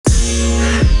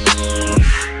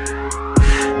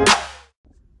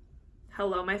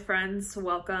Hello, my friends.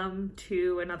 Welcome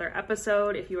to another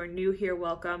episode. If you are new here,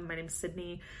 welcome. My name is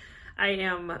Sydney. I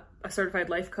am a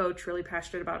certified life coach, really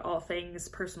passionate about all things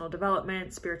personal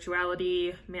development,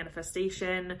 spirituality,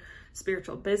 manifestation,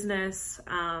 spiritual business,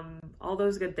 all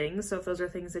those good things. So if those are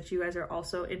things that you guys are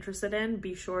also interested in,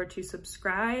 be sure to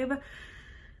subscribe.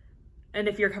 And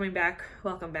if you're coming back,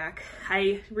 welcome back.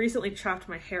 I recently chopped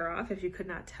my hair off. If you could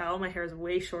not tell, my hair is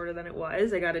way shorter than it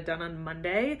was. I got it done on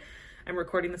Monday. I'm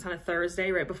recording this on a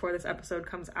Thursday right before this episode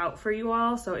comes out for you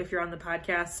all. So if you're on the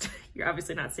podcast, you're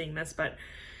obviously not seeing this, but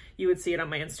you would see it on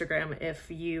my Instagram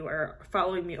if you are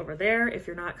following me over there. If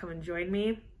you're not, come and join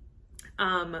me.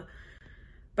 But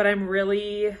I'm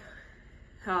really,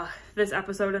 this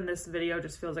episode and this video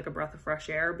just feels like a breath of fresh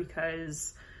air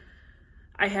because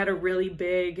I had a really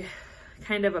big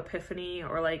kind of epiphany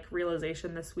or like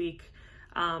realization this week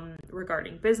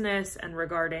regarding business and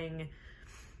regarding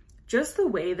just the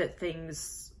way that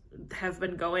things have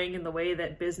been going and the way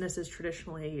that business is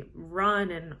traditionally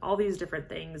run and all these different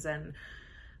things. And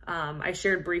I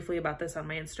shared briefly about this on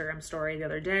my Instagram story the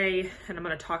other day, and I'm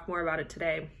going to talk more about it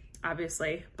today,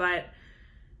 obviously. But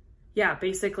yeah,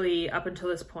 basically up until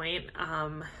this point,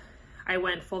 I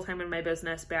went full-time in my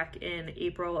business back in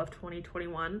April of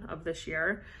 2021 of this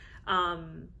year.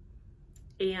 And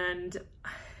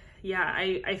yeah,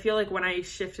 I feel like when I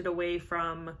shifted away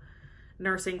from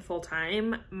nursing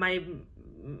full-time, I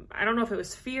don't know if it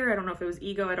was fear, I don't know if it was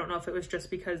ego, I don't know if it was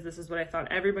just because this is what I thought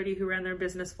everybody who ran their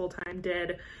business full-time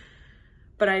did,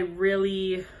 but I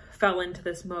really fell into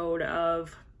this mode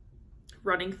of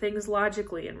running things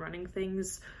logically and running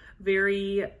things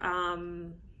very,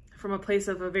 from a place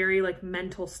of a very like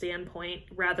mental standpoint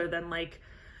rather than like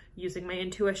using my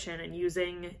intuition and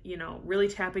using, you know, really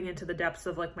tapping into the depths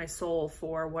of like my soul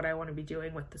for what I want to be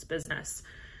doing with this business.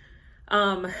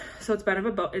 So it's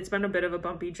been a bit of a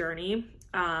bumpy journey,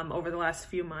 over the last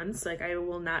few months. Like I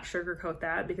will not sugarcoat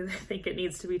that because I think it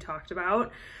needs to be talked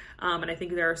about. And I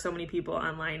think there are so many people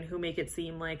online who make it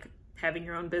seem like having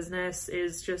your own business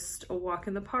is just a walk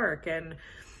in the park. And,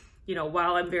 you know,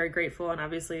 while I'm very grateful and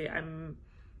obviously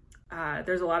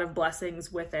there's a lot of blessings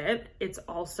with it, it's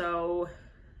also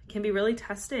can be really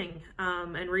testing.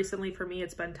 And recently for me,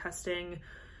 it's been testing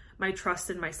my trust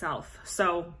in myself.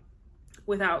 So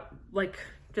without like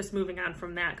just moving on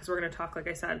from that, because we're going to talk, like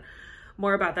I said,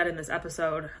 more about that in this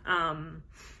episode.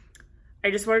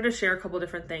 I just wanted to share a couple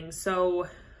different things. So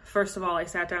first of all, I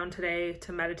sat down today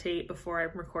to meditate before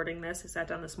I'm recording this. I sat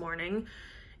down this morning.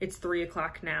 It's 3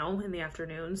 o'clock now in the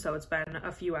afternoon, so it's been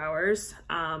a few hours.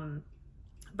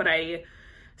 But I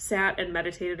sat and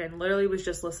meditated and literally was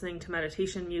just listening to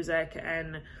meditation music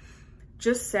and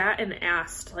just sat and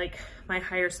asked like my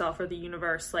higher self or the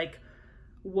universe, like,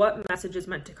 what message is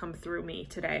meant to come through me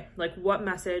today? Like what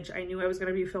message? I knew I was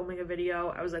going to be filming a video.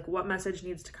 I was like, what message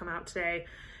needs to come out today?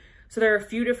 So there are a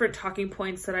few different talking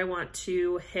points that I want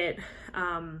to hit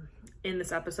in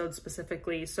this episode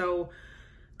specifically. So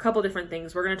a couple different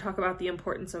things. We're going to talk about the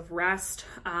importance of rest.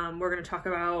 We're going to talk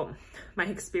about my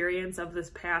experience of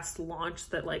this past launch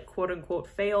that like quote unquote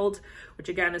failed, which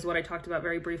again is what I talked about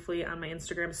very briefly on my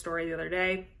Instagram story the other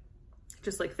day.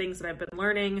 Just like things that I've been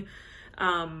learning.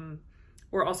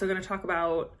 We're also going to talk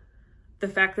about the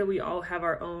fact that we all have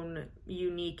our own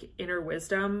unique inner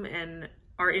wisdom, and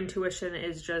our intuition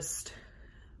is just,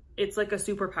 it's like a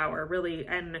superpower, really.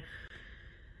 And,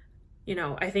 you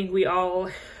know, I think we all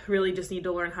really just need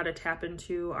to learn how to tap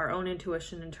into our own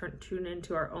intuition and tune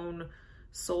into our own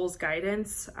soul's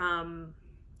guidance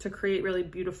to create really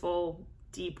beautiful,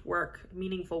 deep work,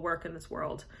 meaningful work in this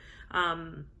world,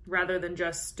 rather than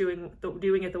just doing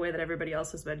it the way that everybody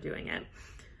else has been doing it.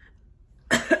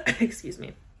 Excuse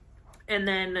me. And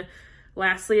then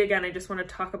lastly, again, I just want to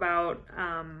talk about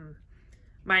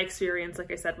my experience,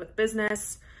 like I said, with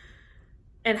business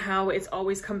and how it's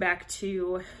always come back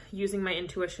to using my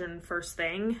intuition first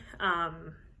thing.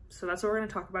 So that's what we're going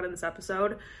to talk about in this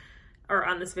episode or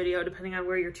on this video, depending on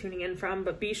where you're tuning in from.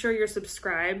 But be sure you're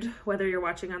subscribed, whether you're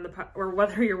watching on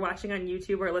whether you're watching on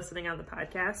YouTube or listening on the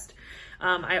podcast.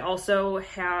 I also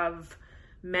have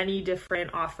many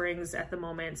different offerings at the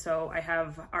moment. So I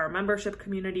have our membership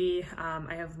community.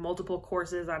 I have multiple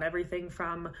courses on everything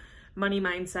from money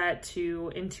mindset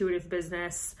to intuitive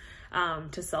business,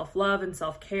 to self-love and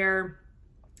self-care.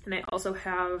 And I also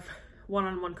have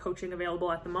one-on-one coaching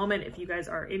available at the moment if you guys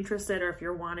are interested or if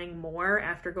you're wanting more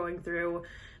after going through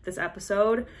this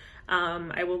episode.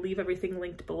 I will leave everything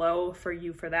linked below for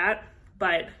you for that.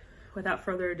 But without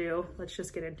further ado, let's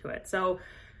just get into it. So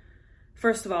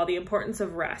first of all, the importance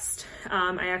of rest.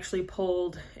 I actually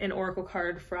pulled an oracle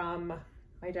card from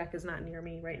my deck is not near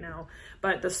me right now,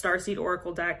 but the Starseed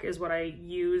Oracle deck is what I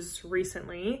used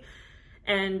recently.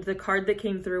 And the card that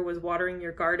came through was Watering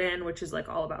Your Garden, which is like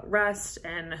all about rest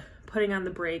and putting on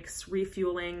the brakes,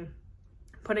 refueling,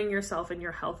 putting yourself and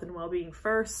your health and well-being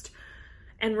first,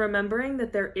 and remembering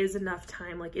that there is enough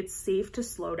time. Like, it's safe to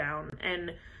slow down.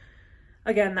 And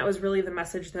again, that was really the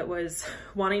message that was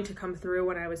wanting to come through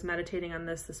when I was meditating on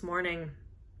this morning,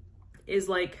 is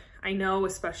like, I know,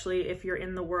 especially if you're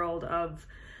in the world of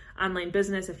online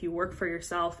business, if you work for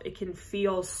yourself, it can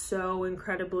feel so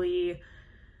incredibly,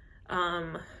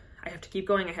 I have to keep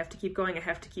going, I have to keep going, I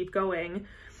have to keep going.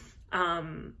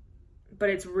 But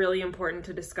it's really important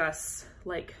to discuss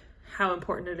like how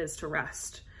important it is to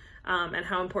rest, and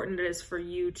how important it is for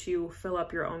you to fill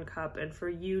up your own cup and for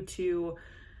you to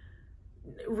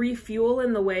refuel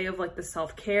in the way of like the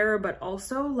self-care, but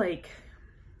also like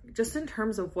just in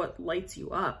terms of what lights you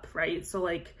up, right? So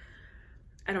like,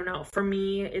 I don't know, for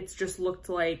me, it's just looked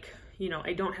like, you know,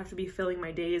 I don't have to be filling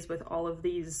my days with all of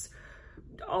these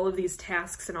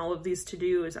tasks and all of these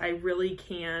to-dos. I really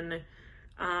can,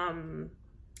 I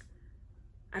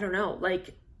don't know,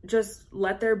 like just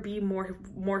let there be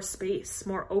more space,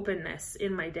 more openness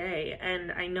in my day.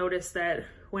 And I notice that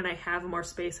when I have more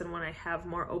space and when I have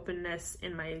more openness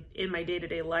in my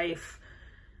day-to-day life,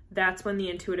 that's when the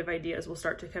intuitive ideas will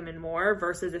start to come in more,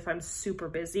 versus if I'm super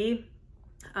busy.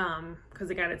 Because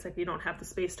again, it's like you don't have the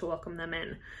space to welcome them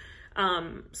in.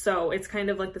 So it's kind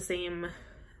of like the same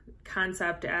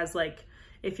concept as like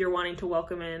if you're wanting to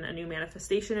welcome in a new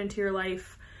manifestation into your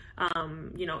life.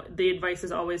 You know, the advice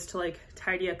is always to like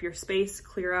tidy up your space,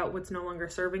 clear out what's no longer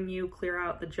serving you, clear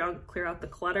out the junk, clear out the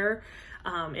clutter,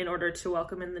 in order to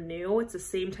welcome in the new. It's the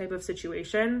same type of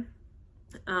situation.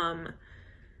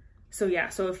 So yeah,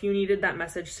 so if you needed that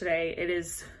message today,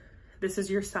 this is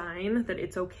your sign that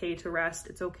it's okay to rest.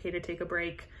 It's okay to take a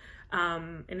break.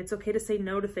 And it's okay to say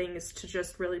no to things, to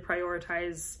just really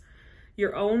prioritize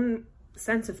your own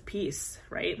sense of peace,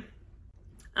 right?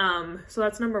 So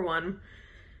that's number one.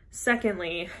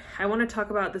 Secondly, I want to talk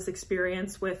about this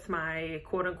experience with my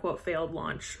quote unquote failed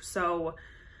launch. So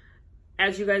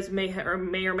as you guys may or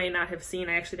may not have seen,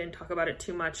 I actually didn't talk about it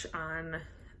too much on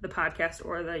the podcast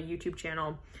or the YouTube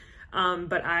channel.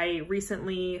 But I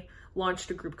recently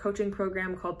launched a group coaching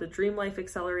program called the Dream Life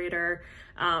Accelerator.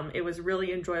 It was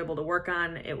really enjoyable to work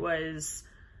on. It was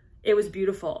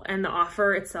beautiful, and the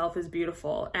offer itself is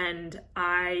beautiful. And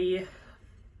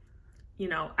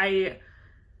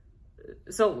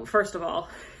so first of all,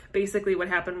 basically what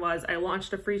happened was I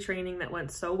launched a free training that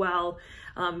went so well.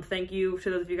 Thank you to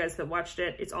those of you guys that watched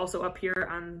it. It's also up here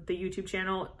on the YouTube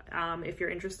channel, if you're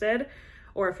interested,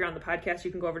 or if you're on the podcast,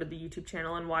 you can go over to the YouTube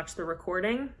channel and watch the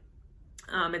recording.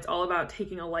 It's all about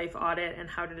taking a life audit and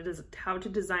how to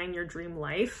design your dream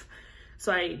life.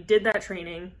 So I did that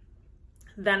training.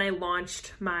 Then I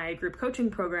launched my group coaching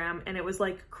program, and it was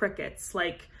like crickets.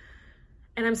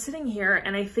 And I'm sitting here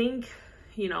and I think,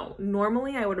 you know,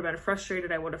 normally I would have been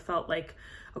frustrated. I would have felt like,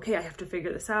 okay, I have to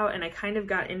figure this out. And I kind of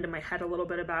got into my head a little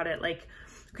bit about it. Like,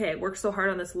 okay, I worked so hard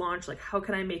on this launch. Like, how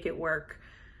can I make it work?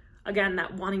 Again,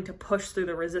 that wanting to push through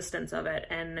the resistance of it.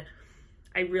 And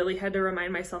I really had to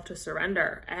remind myself to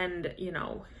surrender. And, you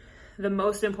know, the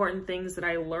most important things that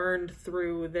I learned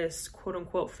through this quote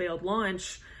unquote failed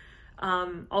launch.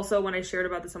 Also, when I shared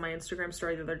about this on my Instagram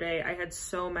story the other day, I had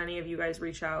so many of you guys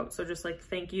reach out. So just like,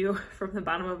 thank you from the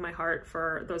bottom of my heart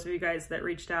for those of you guys that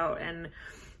reached out. And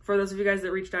for those of you guys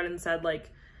that reached out and said like,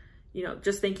 you know,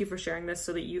 just thank you for sharing this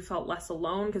so that you felt less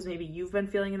alone, because maybe you've been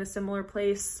feeling in a similar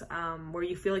place, where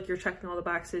you feel like you're checking all the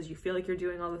boxes, you feel like you're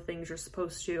doing all the things you're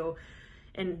supposed to,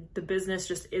 and the business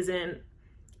just isn't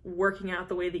working out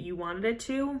the way that you wanted it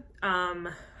to.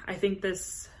 I think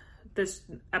this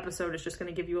episode is just going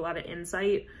to give you a lot of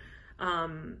insight,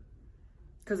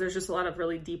 because there's just a lot of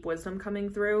really deep wisdom coming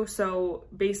through. So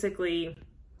basically,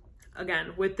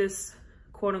 again, with this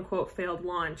quote unquote failed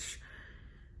launch,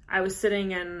 I was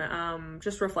sitting and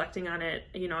just reflecting on it,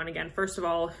 you know, and again, first of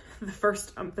all, the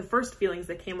first feelings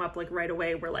that came up like right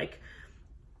away were like,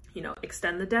 you know,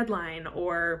 extend the deadline,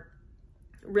 or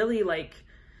really like,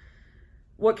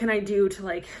 what can I do to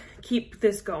like keep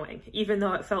this going? Even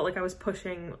though it felt like I was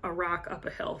pushing a rock up a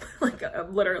hill, like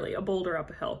literally a boulder up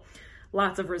a hill,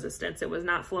 lots of resistance. It was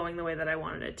not flowing the way that I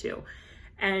wanted it to.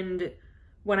 And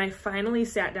when I finally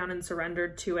sat down and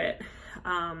surrendered to it,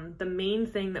 the main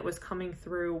thing that was coming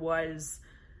through was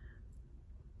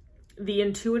the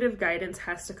intuitive guidance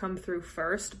has to come through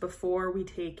first before we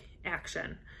take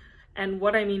action. And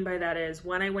what I mean by that is,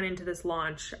 when I went into this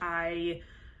launch, I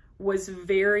was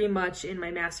very much in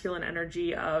my masculine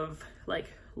energy of like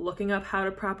looking up how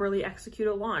to properly execute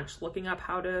a launch, looking up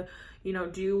how to, you know,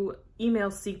 do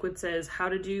email sequences, how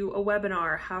to do a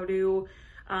webinar, how to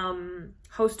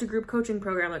host a group coaching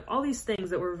program, like all these things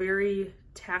that were very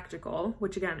tactical,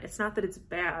 which again, it's not that it's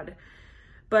bad,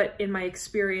 but in my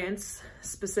experience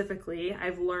specifically,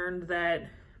 I've learned that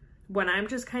when I'm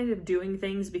just kind of doing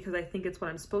things because I think it's what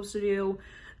I'm supposed to do,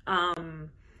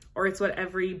 or it's what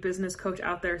every business coach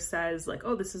out there says, like,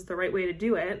 oh, this is the right way to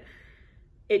do it,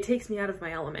 it takes me out of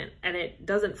my element and it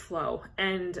doesn't flow.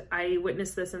 And I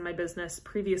witnessed this in my business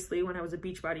previously when I was a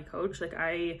Beachbody coach. Like,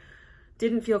 I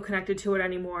didn't feel connected to it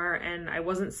anymore, and I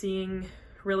wasn't seeing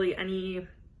really any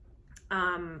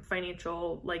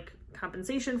financial like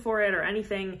compensation for it or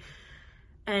anything.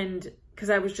 And because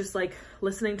I was just like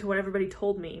listening to what everybody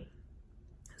told me.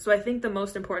 So I think the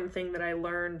most important thing that I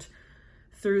learned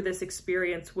through this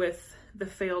experience with the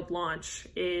failed launch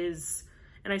is,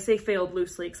 and I say failed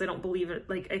loosely because I don't believe it.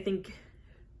 Like, I think,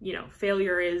 you know,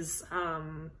 failure is,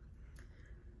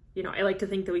 you know, I like to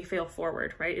think that we fail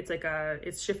forward, right? It's like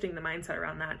it's shifting the mindset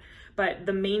around that. But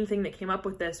the main thing that came up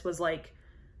with this was like,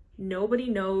 nobody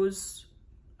knows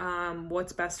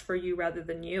what's best for you rather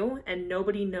than you. And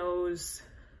nobody knows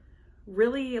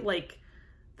really like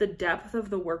the depth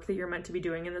of the work that you're meant to be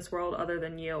doing in this world other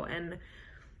than you. And,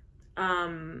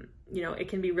 you know, it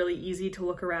can be really easy to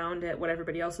look around at what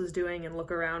everybody else is doing and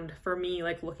look around, for me,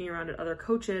 like looking around at other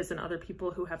coaches and other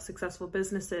people who have successful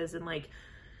businesses and like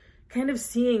kind of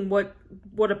seeing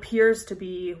what appears to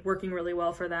be working really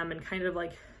well for them and kind of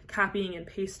like copying and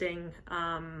pasting,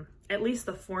 at least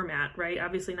the format, right?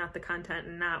 Obviously not the content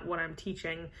and not what I'm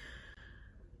teaching,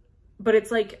 but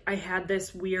it's like, I had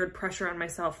this weird pressure on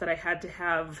myself that I had to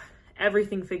have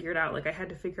everything figured out. Like, I had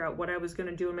to figure out what I was going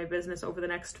to do in my business over the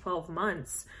next 12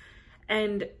 months.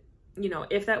 And, you know,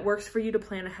 if that works for you to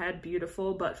plan ahead,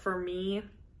 beautiful. But for me,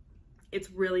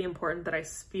 it's really important that I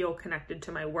feel connected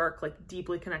to my work, like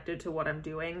deeply connected to what I'm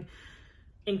doing,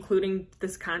 including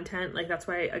this content. Like, that's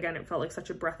why, again, it felt like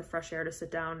such a breath of fresh air to sit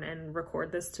down and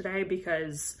record this today,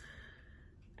 because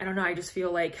I don't know, I just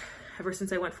feel like ever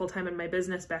since I went full-time in my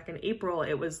business back in April,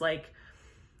 it was like,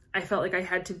 I felt like I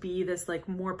had to be this like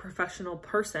more professional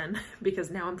person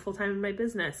because now I'm full-time in my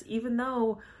business, even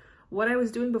though what I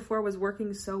was doing before was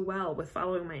working so well with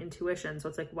following my intuition. So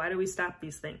it's like, why do we stop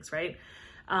these things, right?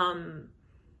 And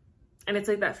it's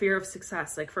like that fear of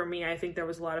success. Like, for me, I think there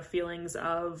was a lot of feelings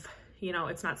of, you know,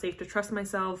 it's not safe to trust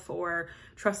myself, or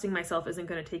trusting myself isn't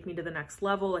going to take me to the next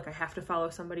level. Like, I have to follow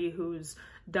somebody who's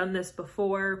done this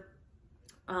before.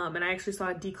 And I actually saw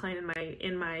a decline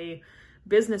in my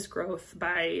business growth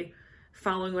by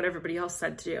following what everybody else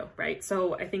said to do, right?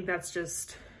 So I think that's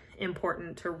just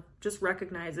important to just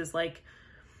recognize, is like,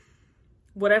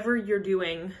 whatever you're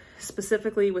doing,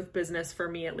 specifically with business, for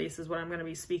me at least, is what I'm going to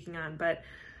be speaking on. But,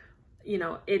 you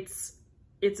know, it's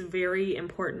very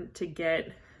important to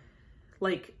get,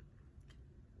 like,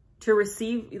 to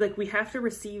receive, like, we have to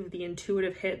receive the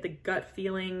intuitive hit, the gut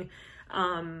feeling,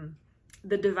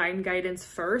 the divine guidance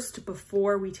first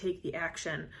before we take the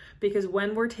action. Because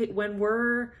when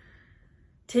we're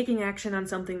taking action on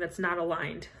something that's not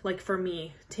aligned, like for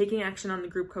me, taking action on the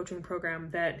group coaching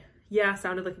program that, yeah,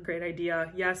 sounded like a great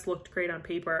idea, yes, looked great on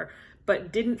paper,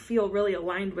 but didn't feel really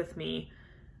aligned with me,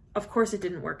 of course it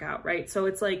didn't work out, right? So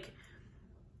it's like,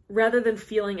 rather than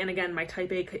feeling, and again, my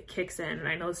type A kicks in, and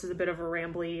I know this is a bit of a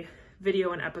rambly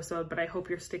video and episode, but I hope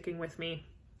you're sticking with me.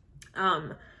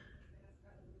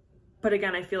 But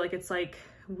again, I feel like it's like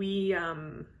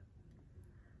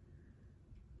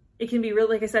it can be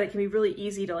really, like I said, it can be really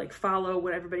easy to like follow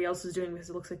what everybody else is doing because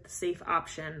it looks like the safe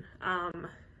option.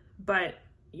 But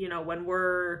you know, when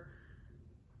we're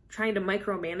trying to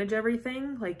micromanage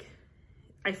everything, like,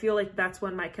 I feel like that's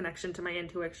when my connection to my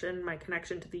intuition, my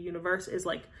connection to the universe is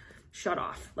like shut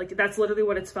off. Like, that's literally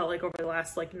what it's felt like over the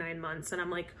last like 9 months. And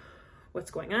I'm like, what's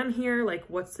going on here? Like,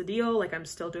 what's the deal? Like, I'm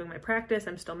still doing my practice.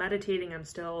 I'm still meditating. I'm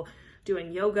still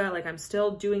doing yoga. Like, I'm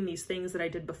still doing these things that I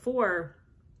did before.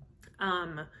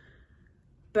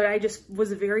 But I just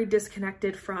was very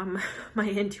disconnected from my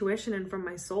intuition and from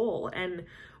my soul. And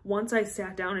once I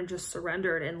sat down and just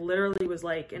surrendered and literally was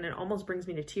like, and it almost brings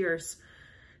me to tears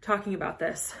talking about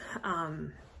this.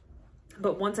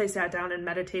 But once I sat down and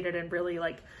meditated and really,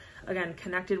 like, again,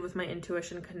 connected with my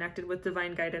intuition, connected with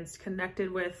divine guidance,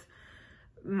 connected with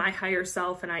my higher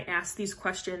self, and I asked these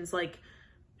questions, like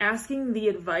asking the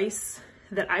advice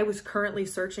that I was currently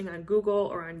searching on Google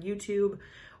or on YouTube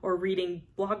or reading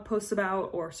blog posts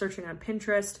about or searching on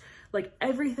Pinterest, like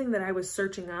everything that I was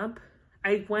searching up,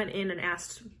 I went in and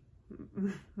asked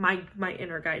my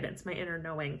inner guidance, my inner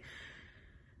knowing.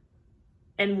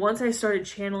 And once I started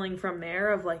channeling from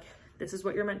there of like, this is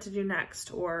what you're meant to do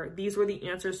next, or these were the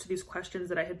answers to these questions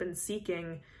that I had been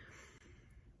seeking.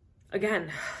 Again,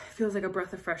 it feels like a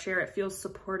breath of fresh air. It feels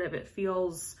supportive. It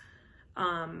feels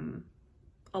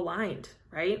aligned,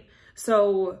 right?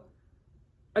 So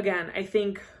again, I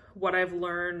think what I've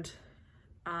learned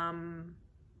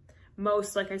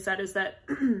most, like I said, is that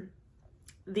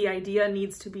the idea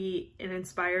needs to be an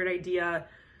inspired idea,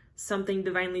 something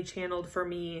divinely channeled for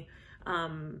me,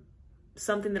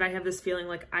 something that I have this feeling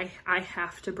like I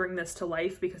have to bring this to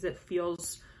life because it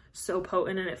feels so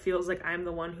potent and it feels like I'm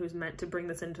the one who's meant to bring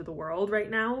this into the world right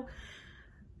now.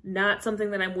 Not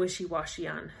something that I'm wishy-washy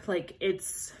on. Like,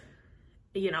 it's,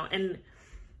 you know, and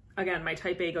again, my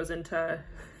type A goes into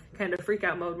kind of freak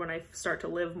out mode when I start to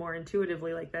live more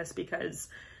intuitively like this, because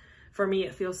for me,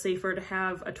 it feels safer to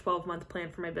have a 12-month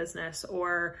plan for my business,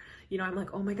 or, you know, I'm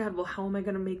like, oh my God, well, how am I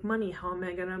going to make money? How am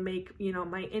I going to make, you know,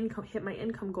 my income, hit my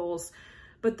income goals?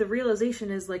 But the realization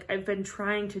is, like, I've been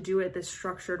trying to do it this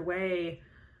structured way,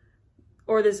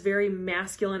 or this very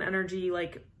masculine energy,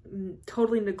 like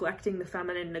totally neglecting the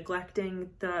feminine,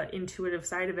 neglecting the intuitive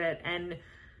side of it. And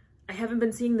I haven't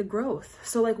been seeing the growth.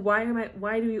 So like, why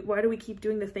do we keep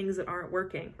doing the things that aren't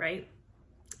working? Right.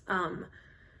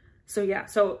 So yeah,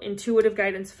 so intuitive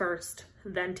guidance first,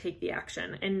 then take the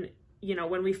action. And, you know,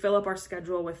 when we fill up our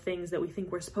schedule with things that we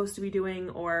think we're supposed to be doing,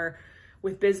 or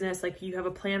with business, like you have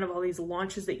a plan of all these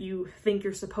launches that you think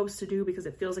you're supposed to do because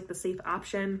it feels like the safe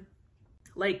option.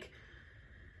 Like,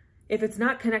 if it's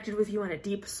not connected with you on a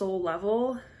deep soul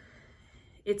level,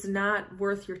 it's not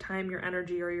worth your time, your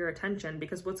energy, or your attention,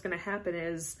 because what's going to happen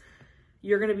is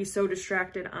you're going to be so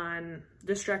distracted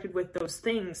with those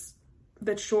things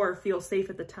that sure feel safe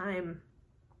at the time,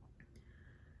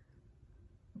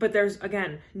 but there's,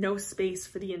 again, no space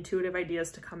for the intuitive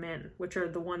ideas to come in, which are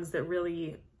the ones that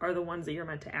really are the ones that you're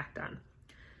meant to act on.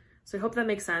 So I hope that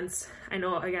makes sense. I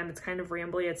know, again, it's kind of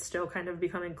rambly. It's still kind of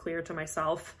becoming clear to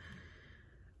myself.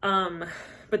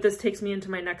 But this takes me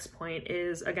into my next point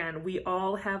is, again, we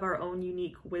all have our own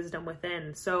unique wisdom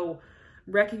within. So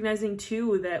recognizing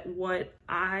too that what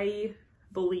I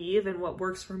believe and what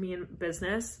works for me in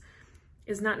business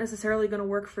is not necessarily going to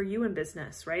work for you in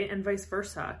business, right? And vice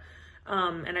versa.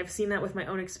 And I've seen that with my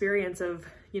own experience of,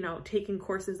 you know, taking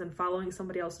courses and following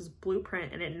somebody else's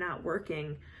blueprint and it not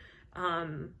working.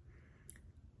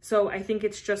 So I think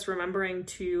it's just remembering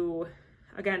to,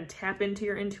 again, tap into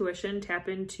your intuition, tap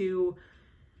into,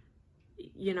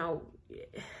 you know,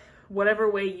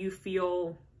 whatever way you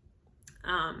feel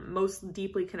most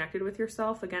deeply connected with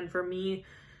yourself. Again, for me,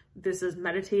 this is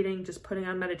meditating, just putting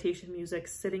on meditation music,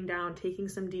 sitting down, taking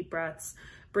some deep breaths,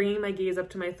 bringing my gaze up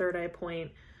to my third eye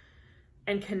point,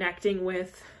 and connecting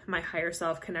with my higher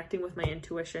self, connecting with my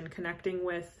intuition, connecting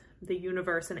with the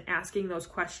universe, and asking those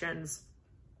questions.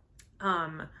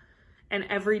 And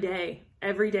every day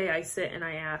I sit and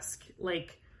I ask,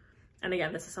 like, and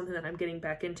again, this is something that I'm getting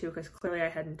back into because clearly I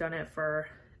hadn't done it for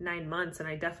 9 months, and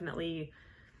I definitely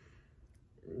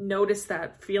noticed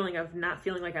that feeling of not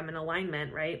feeling like I'm in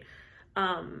alignment, right?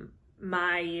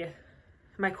 My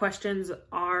questions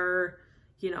are,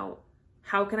 you know,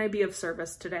 how can I be of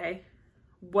service today?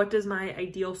 What does my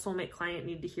ideal soulmate client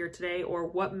need to hear today? Or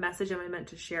what message am I meant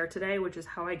to share today? Which is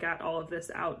how I got all of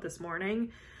this out this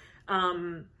morning.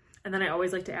 And then I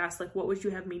always like to ask, like, what would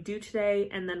you have me do today?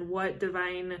 And then what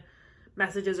divine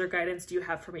messages or guidance do you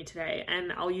have for me today?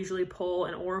 And I'll usually pull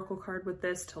an oracle card with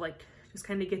this to, like, just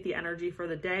kind of get the energy for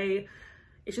the day.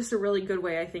 It's just a really good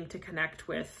way, I think, to connect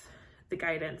with the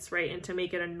guidance, right? And to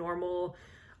make it a normal,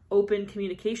 open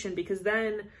communication, because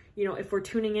then, you know, if we're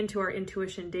tuning into our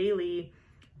intuition daily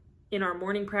in our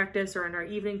morning practice or in our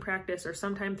evening practice or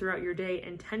sometime throughout your day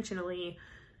intentionally,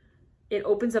 it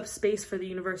opens up space for the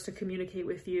universe to communicate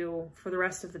with you for the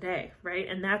rest of the day, right?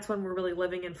 And that's when we're really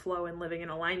living in flow and living in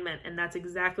alignment. And that's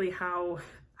exactly how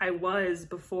I was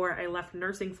before I left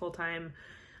nursing full time.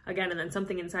 Again, and then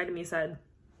something inside of me said,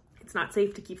 it's not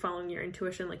safe to keep following your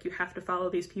intuition. Like, you have to follow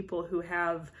these people who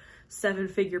have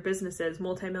 7-figure businesses,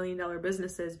 multi-million-dollar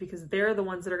businesses, because they're the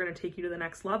ones that are going to take you to the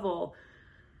next level.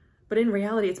 But in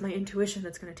reality, it's my intuition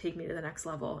that's going to take me to the next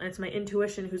level. And it's my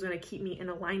intuition who's going to keep me in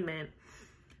alignment.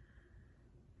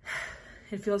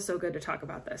 It feels so good to talk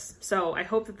about this. So I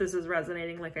hope that this is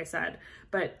resonating, like I said,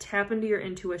 but tap into your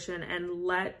intuition and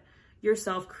let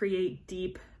yourself create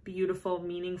deep, beautiful,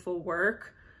 meaningful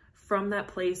work from that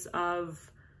place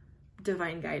of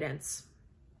divine guidance.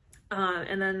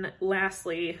 And then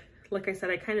lastly, like I said,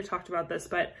 I kind of talked about this,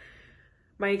 but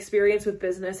my experience with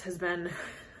business has been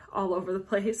all over the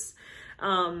place.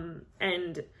 But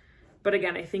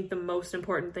again, I think the most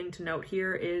important thing to note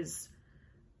here is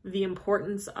the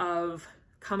importance of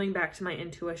coming back to my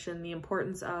intuition, the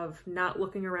importance of not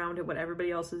looking around at what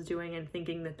everybody else is doing and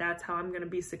thinking that that's how I'm going to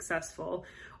be successful,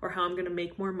 or how I'm going to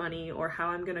make more money, or how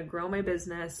I'm going to grow my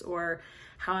business, or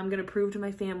how I'm going to prove to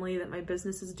my family that my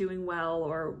business is doing well,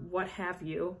 or what have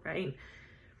you, right?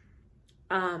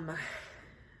 And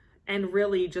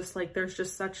really just like, there's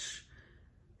just such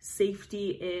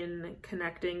safety in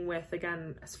connecting with,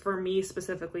 again, for me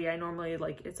specifically, I normally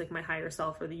like, it's like my higher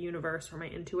self or the universe or my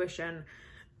intuition.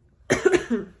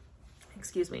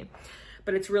 Excuse me.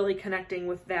 But it's really connecting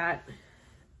with that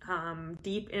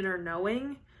deep inner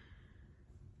knowing,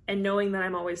 and knowing that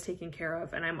I'm always taken care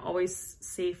of, and I'm always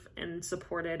safe and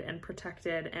supported and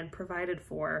protected and provided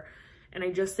for. And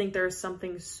I just think there's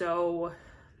something so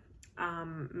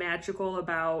magical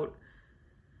about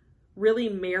really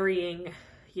marrying,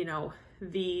 you know,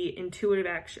 the intuitive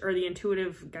action or the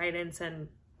intuitive guidance and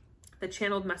the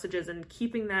channeled messages, and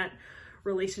keeping that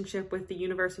relationship with the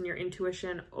universe and your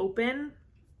intuition open.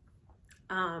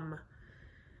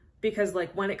 Because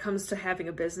like when it comes to having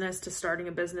a business, to starting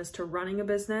a business, to running a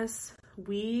business,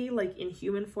 we like in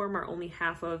human form are only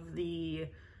half of the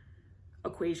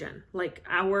equation. Like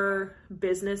our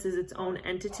business is its own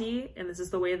entity, and this is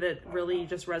the way that really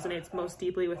just resonates most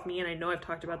deeply with me. And I know I've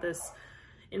talked about this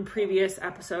in previous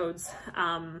episodes,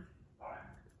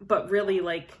 but really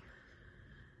like,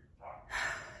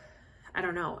 I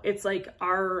don't know. It's like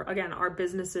our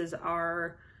businesses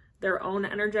are their own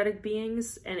energetic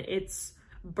beings, and it's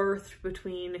birthed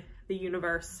between the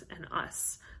universe and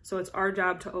us. So it's our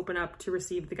job to open up, to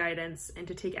receive the guidance, and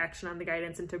to take action on the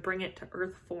guidance, and to bring it to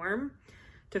earth form,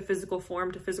 to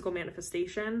physical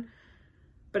manifestation.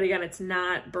 But again, it's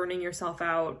not burning yourself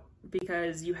out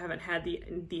because you haven't had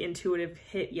the intuitive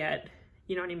hit yet.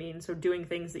 You know what I mean? So doing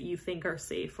things that you think are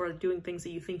safe, or doing things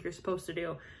that you think you're supposed to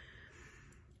do.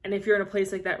 And if you're in a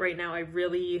place like that right now, I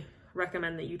really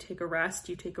recommend that you take a rest,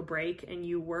 you take a break, and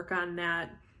you work on that.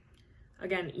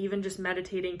 Again, even just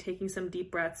meditating, taking some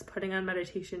deep breaths, putting on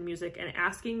meditation music, and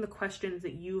asking the questions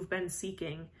that you've been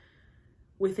seeking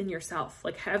within yourself.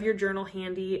 Like, have your journal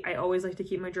handy. I always like to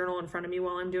keep my journal in front of me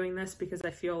while I'm doing this, because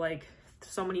I feel like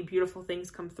so many beautiful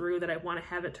things come through that I want to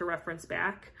have it to reference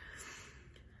back.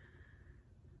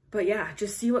 But yeah,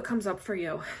 just see what comes up for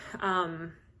you.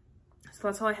 So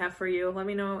that's all I have for you. Let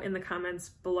me know in the comments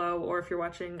below, or if you're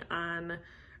watching on,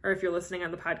 or if you're listening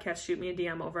on the podcast, shoot me a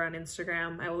DM over on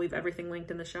Instagram. I will leave everything linked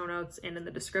in the show notes and in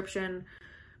the description.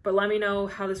 But let me know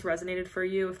how this resonated for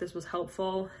you, if this was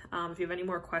helpful, if you have any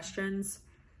more questions.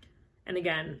 And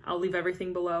again, I'll leave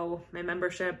everything below. My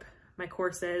membership, my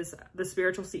courses, the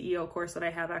Spiritual CEO course that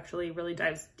I have actually really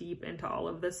dives deep into all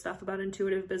of this stuff about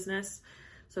intuitive business.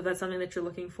 So if that's something that you're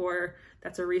looking for,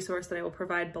 that's a resource that I will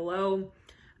provide below.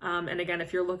 And again,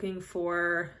 if you're looking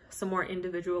for some more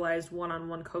individualized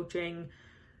one-on-one coaching,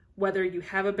 whether you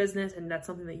have a business and that's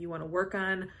something that you want to work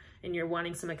on, and you're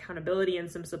wanting some accountability and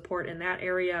some support in that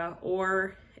area,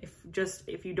 or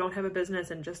if you don't have a business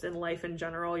and just in life in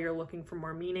general, you're looking for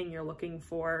more meaning, you're looking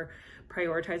for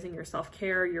prioritizing your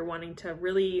self-care, you're wanting to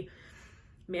really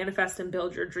manifest and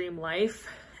build your dream life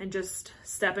and just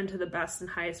step into the best and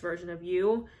highest version of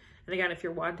you. And again, if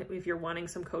you're wanting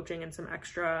some coaching and some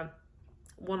extra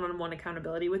one-on-one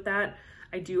accountability with that,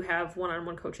 I do have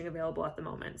one-on-one coaching available at the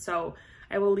moment. So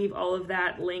I will leave all of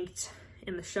that linked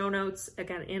in the show notes,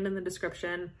 again, and in the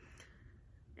description.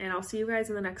 And I'll see you guys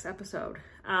in the next episode.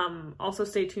 Also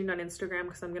stay tuned on Instagram,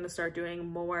 because I'm going to start doing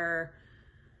more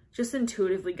just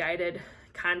intuitively guided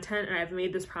content. And I've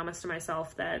made this promise to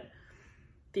myself that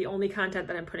the only content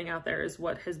that I'm putting out there is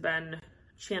what has been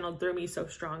channeled through me so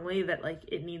strongly that like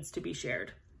it needs to be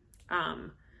shared.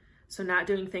 So not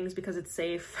doing things because it's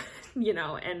safe, you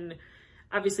know, and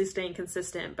obviously staying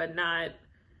consistent, but not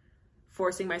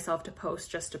forcing myself to post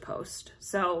just to post.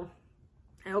 So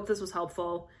I hope this was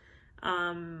helpful.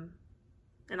 And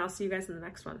I'll see you guys in the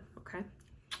next one. Okay.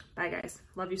 Bye guys.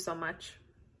 Love you so much.